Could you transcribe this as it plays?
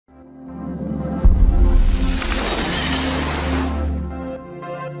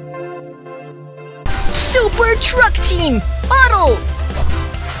Super Truck Team, Huddle!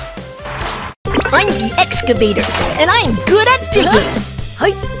 I'm the excavator, and I'm good at digging.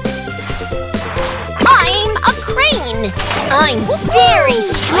 I'm a crane. I'm very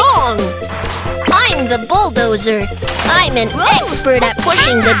strong. I'm the bulldozer. I'm an expert at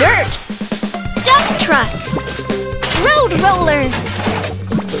pushing the dirt. Dump truck. Road roller.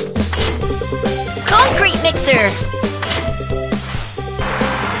 Concrete mixer.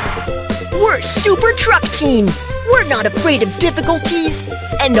 We're Super Truck Team. We're not afraid of difficulties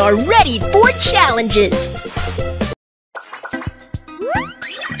and are ready for challenges.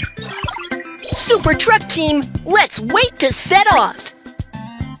 Super Truck Team, let's wait to set off.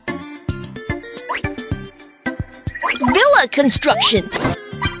 Villa construction.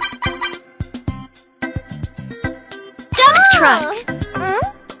 Dump truck.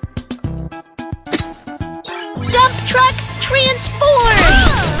 Dump truck transform.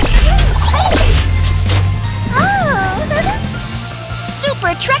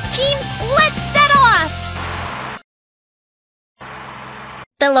 Super Truck Team, let's set off!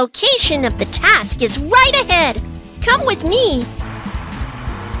 The location of the task is right ahead. Come with me.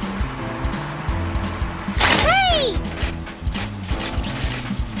 Hey!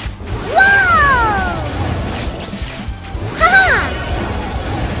 Whoa! Ha!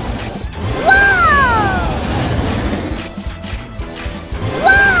 Whoa!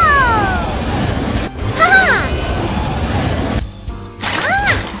 Whoa! Ha!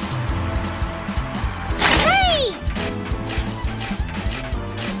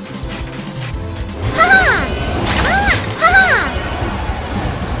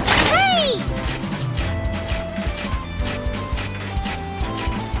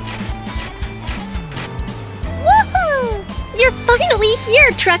 You're finally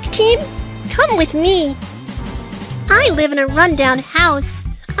here, Truck Team! Come with me! I live in a rundown house.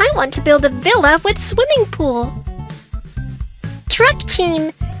 I want to build a villa with swimming pool. Truck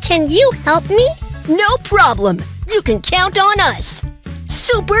Team, can you help me? No problem! You can count on us!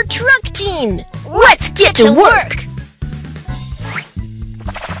 Super Truck Team! Let's get to work!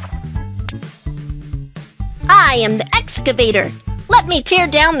 I am the excavator. Let me tear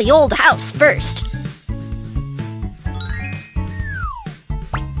down the old house first.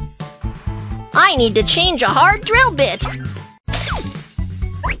 I need to change a hard drill bit.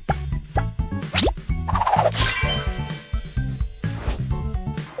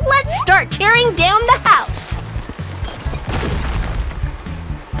 Let's start tearing down the house.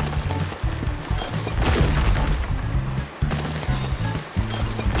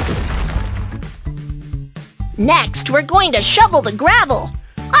 Next, we're going to shovel the gravel.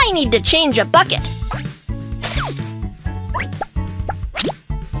 I need to change a bucket.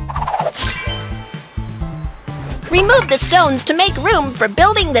 Remove the stones to make room for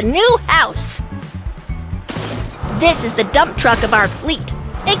building the new house. This is the dump truck of our fleet.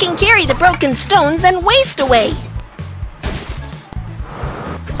 It can carry the broken stones and waste away.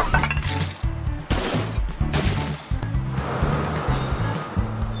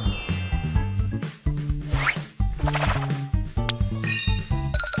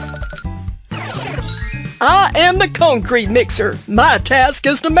 I am the concrete mixer. My task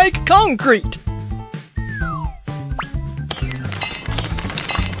is to make concrete.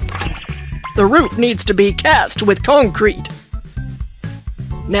 The roof needs to be cast with concrete.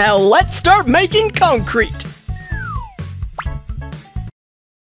 Now let's start making concrete.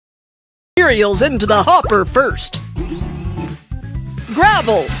 Materials into the hopper first.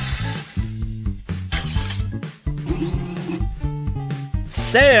 Gravel.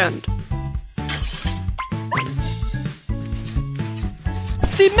 Sand.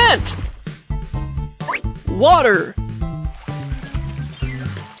 Cement. Water.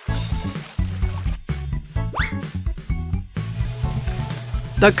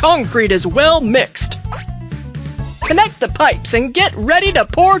 The concrete is well mixed. Connect the pipes and get ready to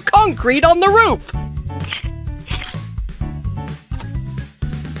pour concrete on the roof.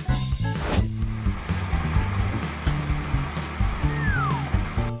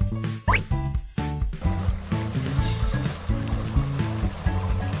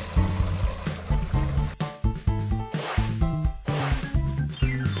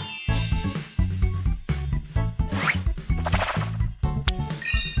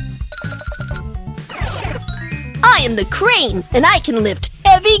 I am the crane, and I can lift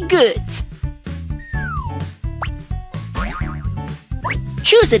heavy goods.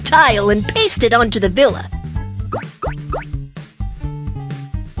 Choose a tile and paste it onto the villa.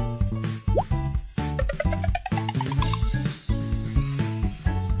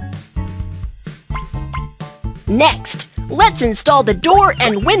 Next, let's install the door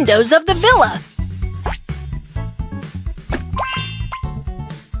and windows of the villa.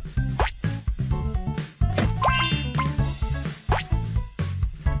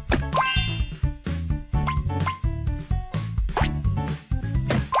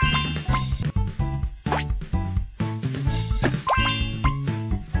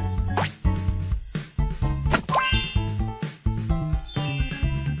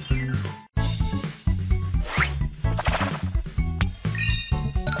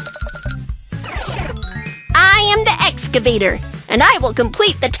 excavator, and I will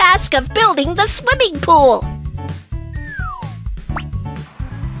complete the task of building the swimming pool.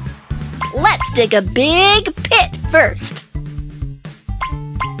 Let's dig a big pit first.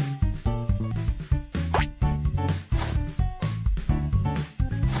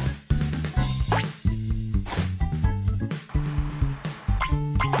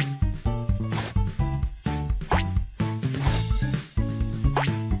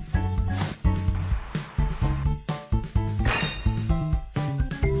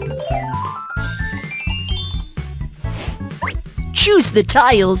 Choose the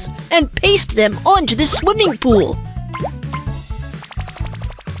tiles and paste them onto the swimming pool.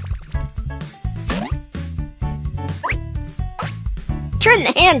 Turn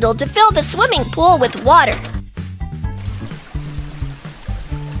the handle to fill the swimming pool with water.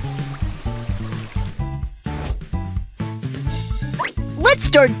 Let's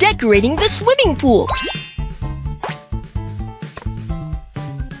start decorating the swimming pool.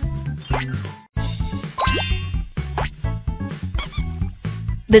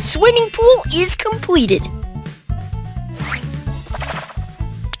 The swimming pool is completed.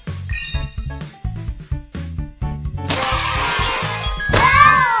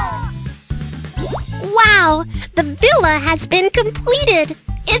 Wow! The villa has been completed!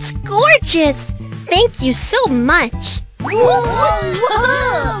 It's gorgeous! Thank you so much! Can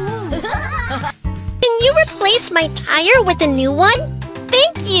you replace my tire with a new one?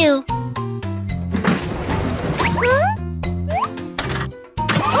 Thank you!